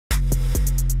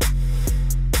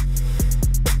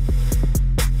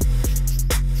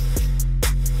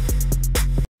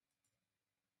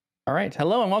All right.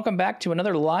 Hello and welcome back to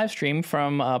another live stream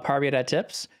from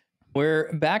PowerBI.tips.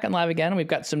 We're back and live again. We've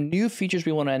got some new features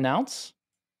we want to announce.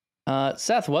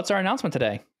 Seth, what's our announcement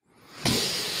today?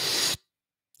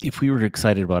 If we were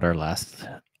excited about our last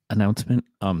announcement,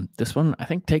 this one I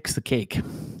think takes the cake.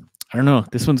 I don't know.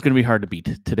 This one's going to be hard to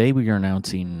beat. Today we are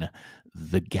announcing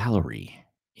the gallery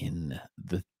in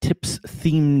the Tips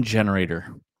theme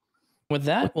generator. With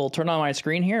that, we'll turn on my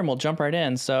screen here and we'll jump right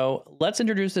in. So let's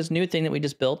introduce this new thing that we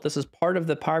just built. This is part of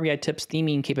the Power BI Tips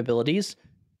theming capabilities.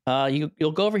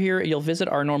 You'll go over here, you'll visit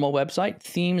our normal website,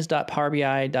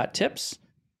 themes.powerbi.tips.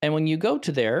 And when you go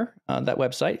to there, that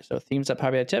website, so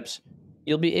themes.powerbi.tips,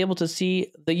 you'll be able to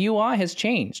see the UI has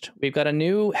changed. We've got a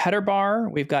new header bar.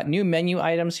 We've got new menu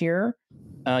items here.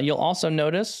 You'll also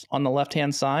notice on the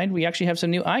left-hand side, we actually have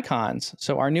some new icons.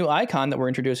 So our new icon that we're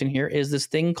introducing here is this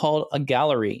thing called a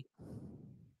gallery.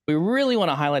 We really want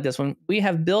to highlight this one. We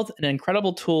have built an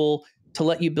incredible tool to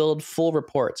let you build full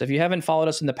reports. If you haven't followed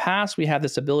us in the past, we have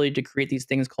this ability to create these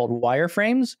things called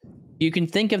wireframes. You can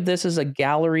think of this as a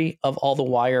gallery of all the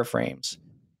wireframes.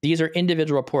 These are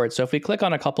individual reports. So if we click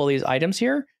on a couple of these items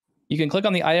here, you can click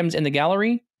on the items in the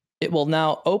gallery. It will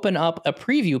now open up a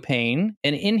preview pane.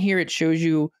 And in here, it shows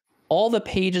you all the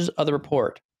pages of the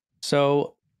report.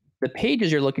 So the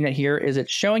pages you're looking at here is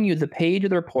it's showing you the page of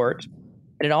the report.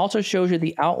 And it also shows you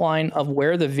the outline of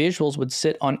where the visuals would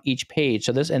sit on each page.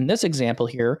 So in this example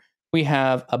here, we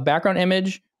have a background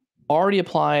image already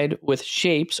applied with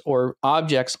shapes or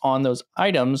objects on those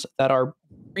items that are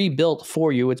pre-built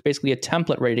for you. It's basically a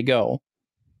template ready to go.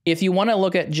 If you want to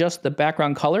look at just the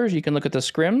background colors, you can look at the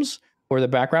scrims or the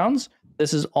backgrounds.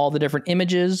 This is all the different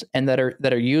images and that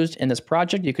are used in this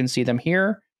project. You can see them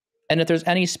here. And if there's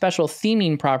any special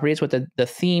theming properties with the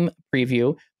theme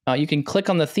preview, you can click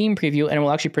on the theme preview and it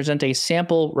will actually present a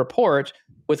sample report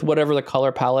with whatever the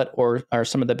color palette or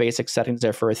some of the basic settings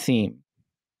there for a theme.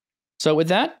 So with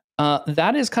that,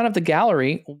 that is kind of the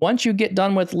gallery. Once you get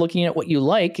done with looking at what you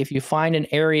like, if you find an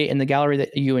area in the gallery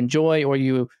that you enjoy or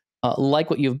you like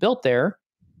what you've built there,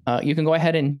 you can go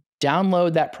ahead and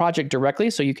download that project directly.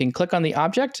 So you can click on the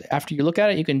object. After you look at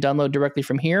it, you can download directly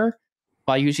from here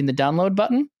by using the download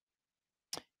button.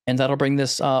 And that'll bring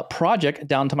this project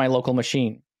down to my local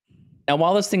machine. Now,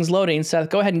 while this thing's loading, Seth,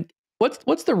 go ahead and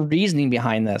what's the reasoning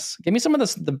behind this? Give me some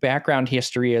of the background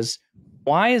history.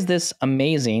 Why is this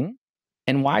amazing,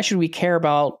 and why should we care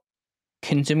about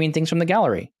consuming things from the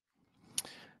gallery?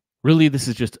 Really, this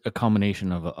is just a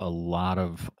combination of a lot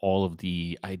of all of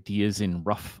the ideas in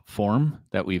rough form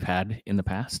that we've had in the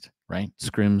past, right?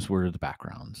 Scrims were the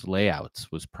backgrounds. Layouts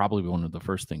was probably one of the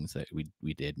first things that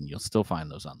we did, and you'll still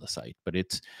find those on the site. But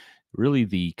it's really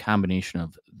the combination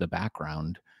of the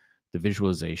background, the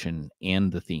visualization,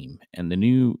 and the theme. And the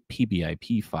new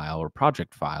PBIP file or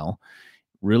project file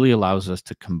really allows us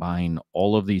to combine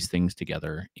all of these things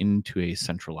together into a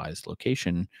centralized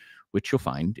location, which you'll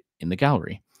find in the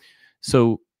gallery.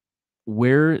 So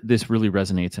where this really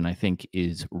resonates and I think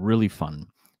is really fun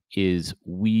is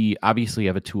we obviously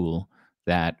have a tool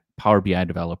that Power BI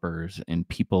developers and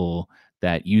people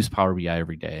that use Power BI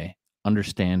every day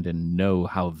understand and know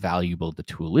how valuable the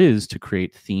tool is to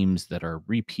create themes that are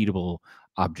repeatable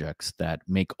objects that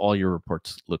make all your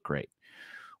reports look great.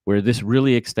 Where this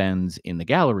really extends in the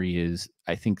gallery is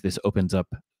I think this opens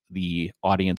up the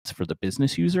audience for the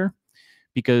business user,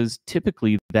 because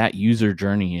typically that user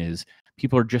journey is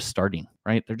people are just starting,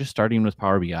 right? They're just starting with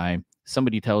Power BI.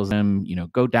 Somebody tells them,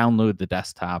 go download the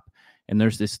desktop, and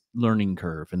there's this learning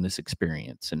curve and this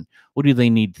experience. And what do they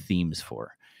need themes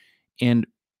for? And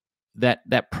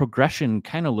that progression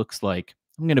kind of looks like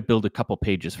I'm going to build a couple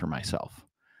pages for myself.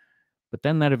 But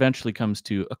then that eventually comes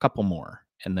to a couple more.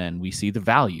 And then we see the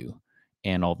value.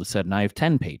 And all of a sudden I have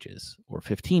 10 pages or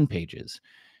 15 pages.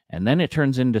 And then it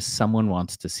turns into someone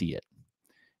wants to see it.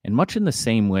 And much in the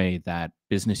same way that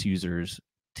business users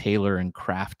tailor and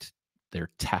craft their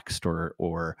text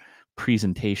or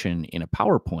presentation in a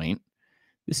PowerPoint,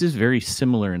 this is very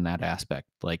similar in that aspect.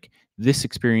 Like this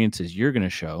experience as you're going to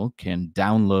show can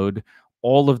download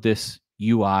all of this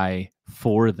UI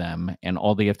for them, and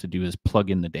all they have to do is plug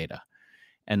in the data.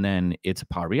 And then it's a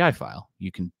Power BI file.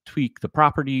 You can tweak the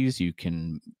properties. You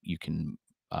can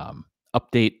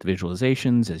update the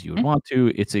visualizations as you would want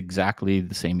to. It's exactly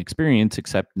the same experience,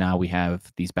 except now we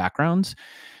have these backgrounds.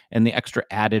 And the extra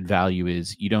added value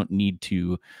is you don't need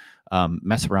to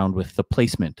mess around with the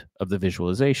placement of the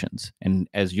visualizations. And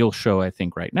as you'll show, I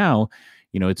think right now,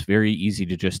 it's very easy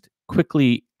to just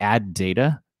quickly add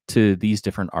data to these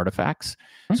different artifacts.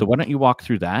 So why don't you walk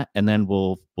through that, and then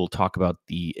we'll talk about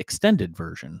the extended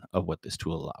version of what this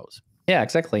tool allows. Yeah,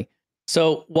 exactly.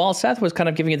 So while Seth was kind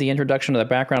of giving you the introduction to the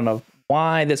background of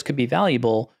why this could be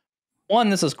valuable. One,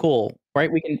 this is cool,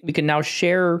 right? We can now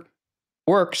share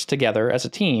works together as a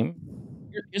team.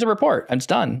 Here's a report. It's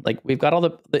done. Like we've got all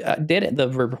the data. The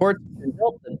report has been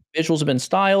built. The visuals have been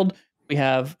styled. We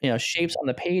have shapes on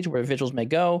the page where visuals may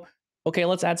go. Okay,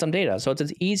 let's add some data. So it's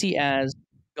as easy as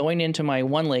going into my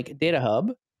OneLake data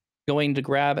hub, going to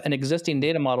grab an existing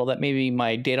data model that maybe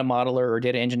my data modeler or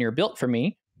data engineer built for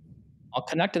me. I'll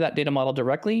connect to that data model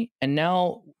directly, and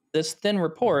now this thin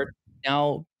report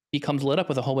now becomes lit up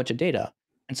with a whole bunch of data.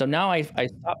 And so now I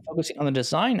stop focusing on the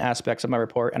design aspects of my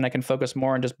report, and I can focus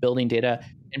more on just building data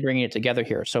and bringing it together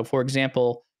here. So, for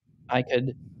example, I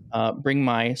could bring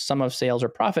my sum of sales or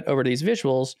profit over to these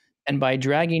visuals, and by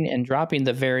dragging and dropping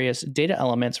the various data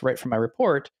elements right from my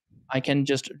report, I can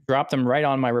just drop them right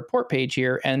on my report page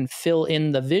here and fill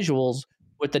in the visuals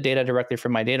with the data directly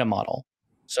from my data model.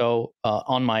 So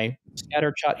on my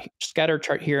scatter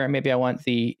chart here, maybe I want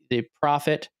the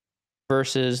profit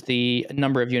versus the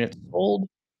number of units sold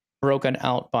broken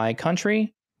out by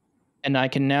country, and I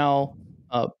can now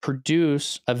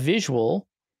produce a visual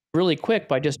really quick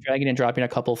by just dragging and dropping a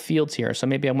couple fields here. So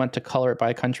maybe I want to color it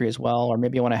by country as well, or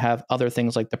maybe I want to have other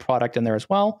things like the product in there as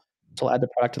well. So I'll add the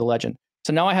product to the legend.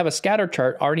 So now I have a scatter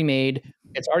chart already made.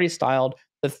 It's already styled.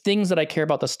 The things that I care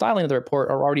about the styling of the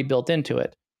report are already built into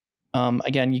it.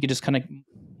 Again, you could just kind of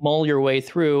mull your way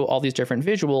through all these different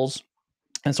visuals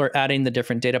and start adding the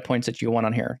different data points that you want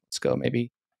on here. Let's go maybe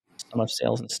sum of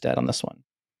sales instead on this one.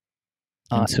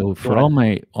 And so for all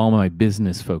my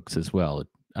business folks as well,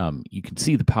 you can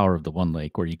see the power of the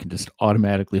OneLake where you can just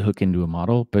automatically hook into a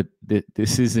model, but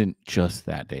this isn't just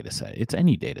that data set. It's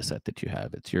any data set that you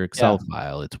have. It's your Excel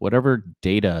file. It's whatever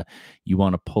data you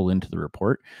want to pull into the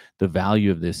report. The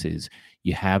value of this is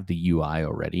you have the UI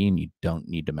already and you don't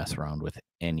need to mess around with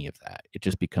any of that. It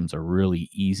just becomes a really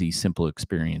easy, simple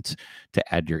experience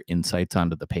to add your insights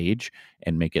onto the page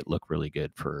and make it look really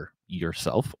good for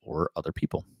yourself or other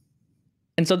people.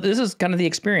 And so this is kind of the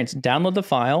experience. Download the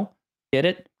file, get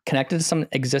it connected to some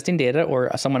existing data or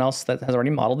someone else that has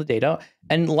already modeled the data.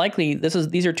 And likely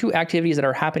these are two activities that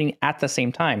are happening at the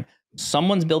same time.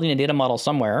 Someone's building a data model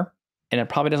somewhere, and it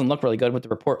probably doesn't look really good with the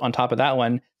report on top of that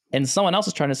one. And someone else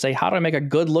is trying to say, how do I make a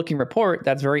good looking report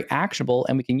that's very actionable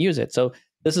and we can use it? So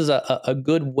this is a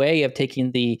good way of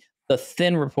taking the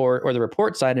thin report or the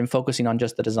report side and focusing on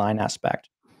just the design aspect.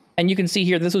 And you can see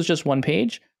here, this was just one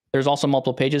page. There's also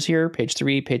multiple pages here, page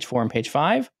 3, page 4, and page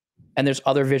 5. And there's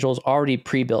other visuals already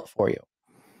pre-built for you.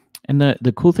 And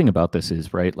the cool thing about this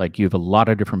is, right, like you have a lot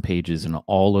of different pages and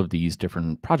all of these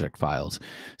different project files.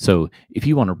 So if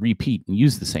you want to repeat and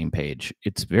use the same page,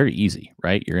 it's very easy,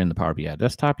 right? You're in the Power BI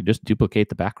desktop, you just duplicate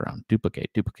the background, duplicate,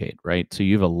 right? So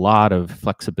you have a lot of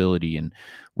flexibility in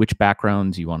which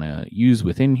backgrounds you want to use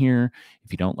within here.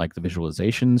 If you don't like the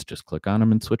visualizations, just click on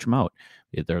them and switch them out.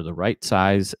 They're the right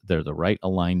size, they're the right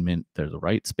alignment, they're the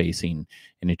right spacing,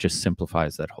 and it just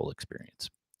simplifies that whole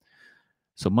experience.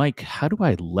 So, Mike, how do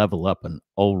I level up an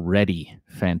already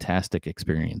fantastic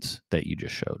experience that you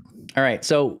just showed? All right.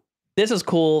 So this is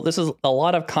cool. This is a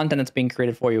lot of content that's being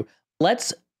created for you.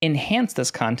 Let's enhance this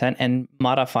content and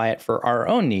modify it for our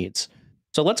own needs.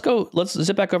 So let's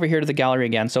zip back over here to the gallery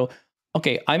again. So,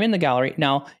 okay, I'm in the gallery.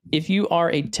 Now, if you are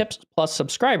a Tips Plus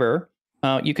subscriber,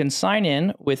 you can sign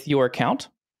in with your account.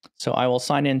 So I will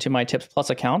sign into my Tips Plus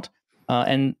account.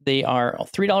 And they are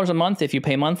 $3 a month if you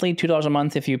pay monthly, $2 a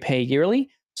month if you pay yearly.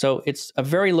 So it's a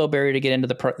very low barrier to get into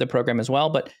the program as well.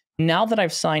 But now that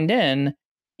I've signed in,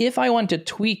 if I want to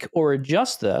tweak or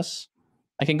adjust this,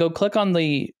 I can go click on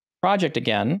the project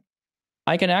again.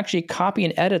 I can actually copy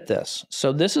and edit this.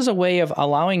 So this is a way of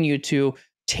allowing you to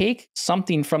take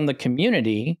something from the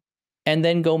community and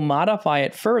then go modify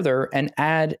it further and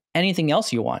add anything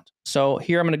else you want. So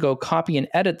here I'm going to go copy and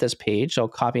edit this page. So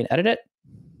copy and edit it.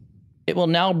 It will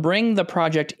now bring the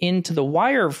project into the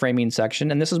wireframing section.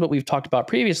 And this is what we've talked about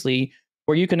previously,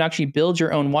 where you can actually build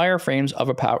your own wireframes of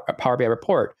a Power BI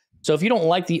report. So if you don't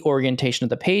like the orientation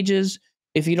of the pages,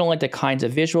 if you don't like the kinds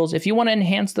of visuals, if you want to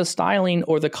enhance the styling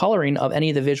or the coloring of any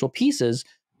of the visual pieces,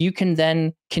 you can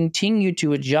then continue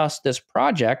to adjust this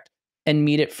project and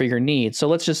meet it for your needs. So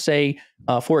let's just say,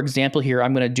 for example, here,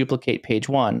 I'm going to duplicate page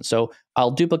 1. So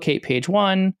I'll duplicate page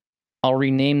 1. I'll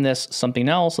rename this something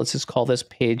else. Let's just call this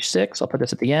page 6. I'll put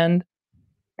this at the end.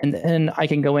 And then I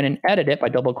can go in and edit it by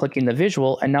double clicking the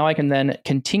visual. And now I can then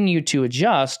continue to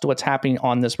adjust what's happening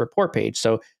on this report page.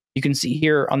 So you can see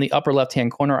here on the upper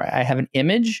left-hand corner, I have an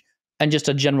image and just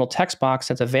a general text box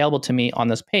that's available to me on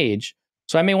this page.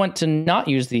 So I may want to not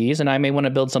use these and I may want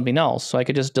to build something else. So I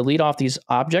could just delete off these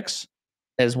objects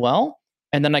as well.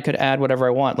 And then I could add whatever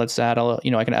I want. Let's add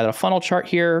I can add a funnel chart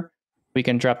here. We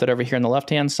can drop that over here on the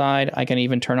left-hand side. I can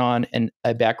even turn on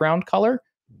a background color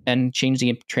and change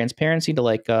the transparency to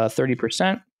like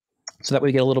 30%. So that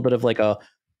we get a little bit of like a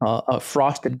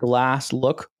frosted glass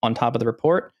look on top of the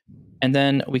report. And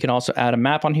then we can also add a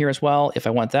map on here as well if I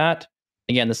want that.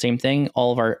 Again, the same thing.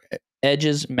 All of our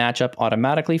edges match up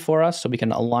automatically for us, so we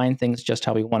can align things just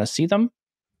how we want to see them.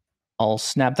 I'll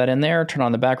snap that in there, turn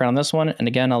on the background on this one, and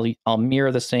again, I'll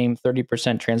mirror the same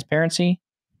 30% transparency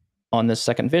on this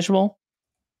second visual,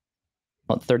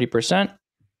 30%.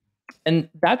 And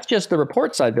that's just the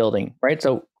report side building, right?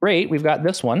 So great, we've got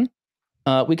this one.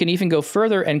 We can even go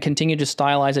further and continue to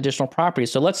stylize additional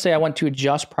properties. So let's say I want to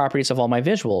adjust properties of all my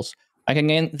visuals. I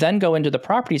can then go into the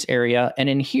properties area, and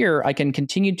in here, I can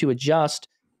continue to adjust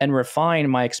and refine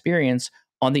my experience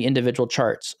on the individual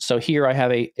charts. So here I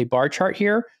have a bar chart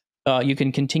here. You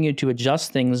can continue to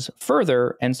adjust things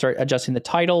further and start adjusting the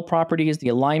title properties, the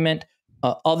alignment,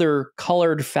 other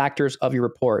colored factors of your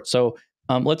report. So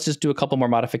let's just do a couple more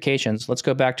modifications. Let's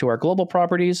go back to our global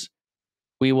properties.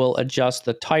 We will adjust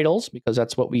the titles because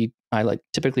that's what I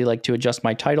typically like to adjust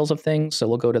my titles of things. So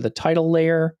we'll go to the title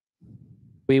layer.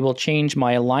 We will change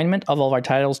my alignment of all of our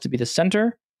titles to be the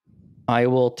center. I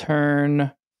will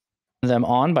turn them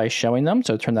on by showing them.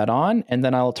 So turn that on. And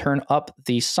then I'll turn up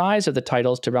the size of the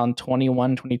titles to around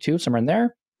 21, 22, somewhere in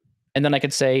there. And then I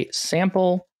could say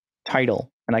sample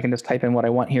title. And I can just type in what I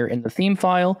want here in the theme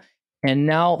file. And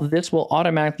now this will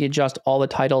automatically adjust all the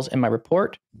titles in my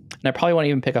report. And I probably want to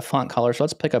even pick a font color. So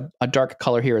let's pick a dark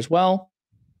color here as well.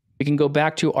 We can go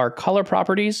back to our color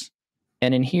properties.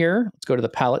 And in here, let's go to the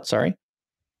palette, sorry.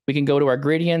 We can go to our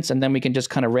gradients, and then we can just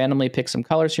kind of randomly pick some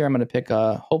colors here. I'm going to pick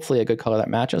hopefully a good color that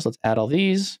matches. Let's add all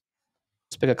these.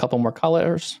 Let's pick a couple more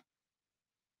colors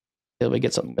until we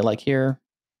get something we like here.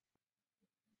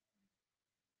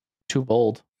 Too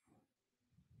bold.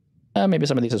 Maybe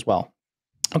some of these as well.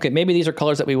 Okay, maybe these are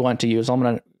colors that we want to use. I'm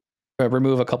going to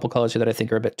remove a couple colors here that I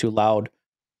think are a bit too loud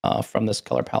from this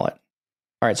color palette.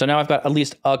 All right, so now I've got at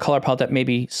least a color palette that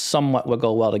maybe somewhat will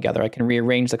go well together. I can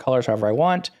rearrange the colors however I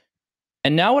want.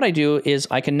 And now what I do is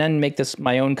I can then make this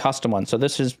my own custom one. So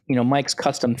this is, Mike's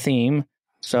custom theme.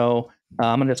 So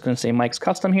I'm just going to say Mike's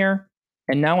custom here.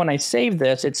 And now when I save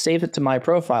this, it saves it to my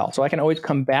profile. So I can always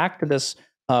come back to this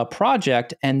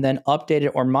project and then update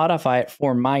it or modify it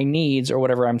for my needs or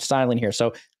whatever I'm styling here.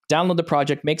 So download the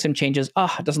project, make some changes.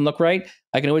 It doesn't look right.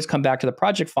 I can always come back to the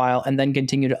project file and then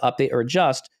continue to update or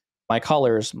adjust my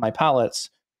colors, my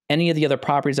palettes, any of the other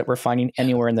properties that we're finding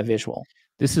anywhere in the visual.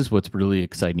 This is what's really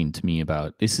exciting to me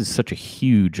about this is such a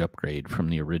huge upgrade from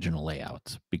the original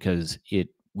layouts because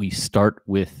we start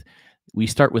with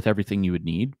everything you would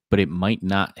need, but it might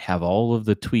not have all of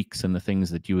the tweaks and the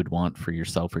things that you would want for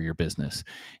yourself or your business.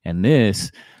 And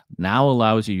this now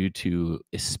allows you to,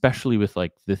 especially with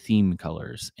like the theme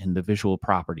colors and the visual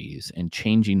properties and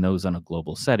changing those on a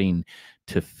global setting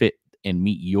to fit and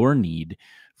meet your need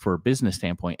for a business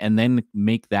standpoint, and then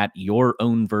make that your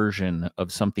own version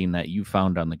of something that you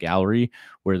found on the gallery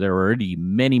where there are already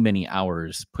many, many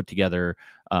hours put together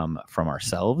from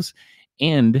ourselves.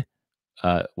 And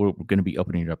we're going to be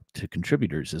opening it up to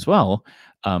contributors as well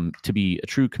to be a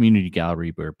true community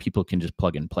gallery where people can just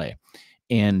plug and play.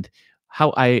 And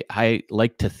how I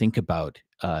like to think about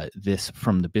this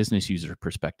from the business user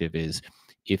perspective is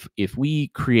if we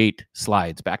create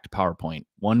slides back to PowerPoint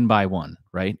one by one,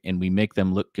 right, and we make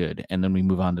them look good, and then we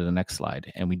move on to the next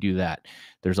slide and we do that,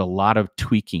 there's a lot of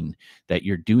tweaking that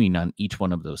you're doing on each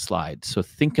one of those slides. So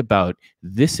think about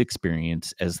this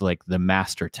experience as like the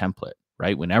master template,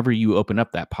 right? Whenever you open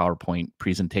up that PowerPoint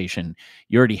presentation,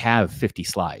 you already have 50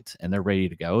 slides and they're ready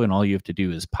to go. And all you have to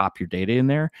do is pop your data in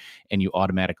there and you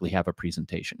automatically have a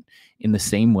presentation. In the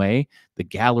same way, the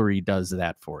gallery does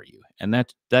that for you. And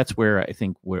that's where I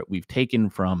think we've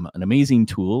taken from an amazing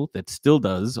tool that still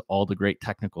does all the great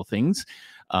technical things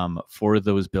for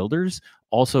those builders,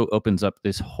 also opens up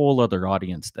this whole other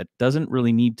audience that doesn't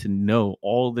really need to know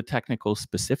all the technical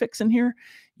specifics in here.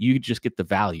 You just get the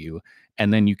value,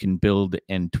 and then you can build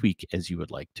and tweak as you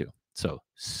would like to. So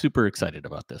super excited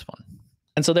about this one.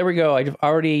 And so there we go. I've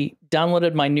already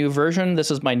downloaded my new version.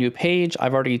 This is my new page.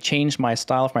 I've already changed my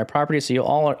style of my property. So you'll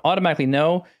all automatically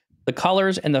know the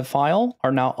colors in the file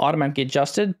are now automatically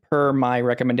adjusted per my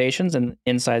recommendations and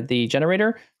inside the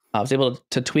generator. I was able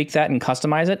to tweak that and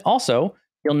customize it. Also,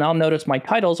 you'll now notice my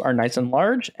titles are nice and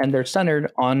large and they're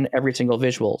centered on every single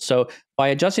visual. So by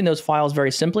adjusting those files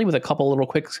very simply with a couple little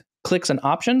quick clicks and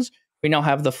options, we now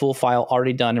have the full file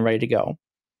already done and ready to go.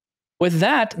 With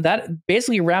that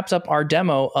basically wraps up our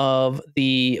demo of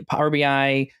the Power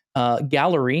BI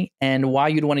gallery and why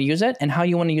you'd want to use it and how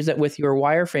you want to use it with your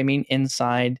wireframing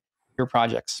inside your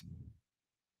projects.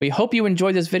 We hope you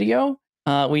enjoyed this video.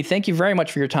 We thank you very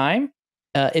much for your time.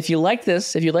 If you like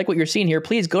this, if you like what you're seeing here,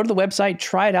 please go to the website,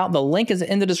 try it out. The link is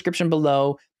in the description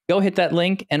below. Go hit that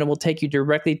link and it will take you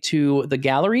directly to the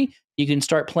gallery. You can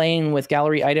start playing with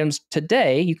gallery items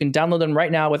today. You can download them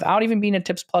right now without even being a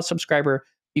Tips Plus subscriber.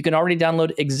 You can already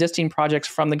download existing projects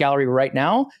from the gallery right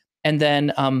now. And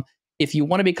then if you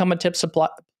want to become a Tips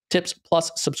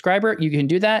Plus subscriber, you can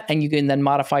do that. And you can then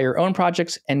modify your own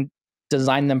projects and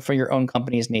design them for your own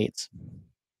company's needs.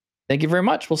 Thank you very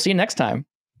much. We'll see you next time.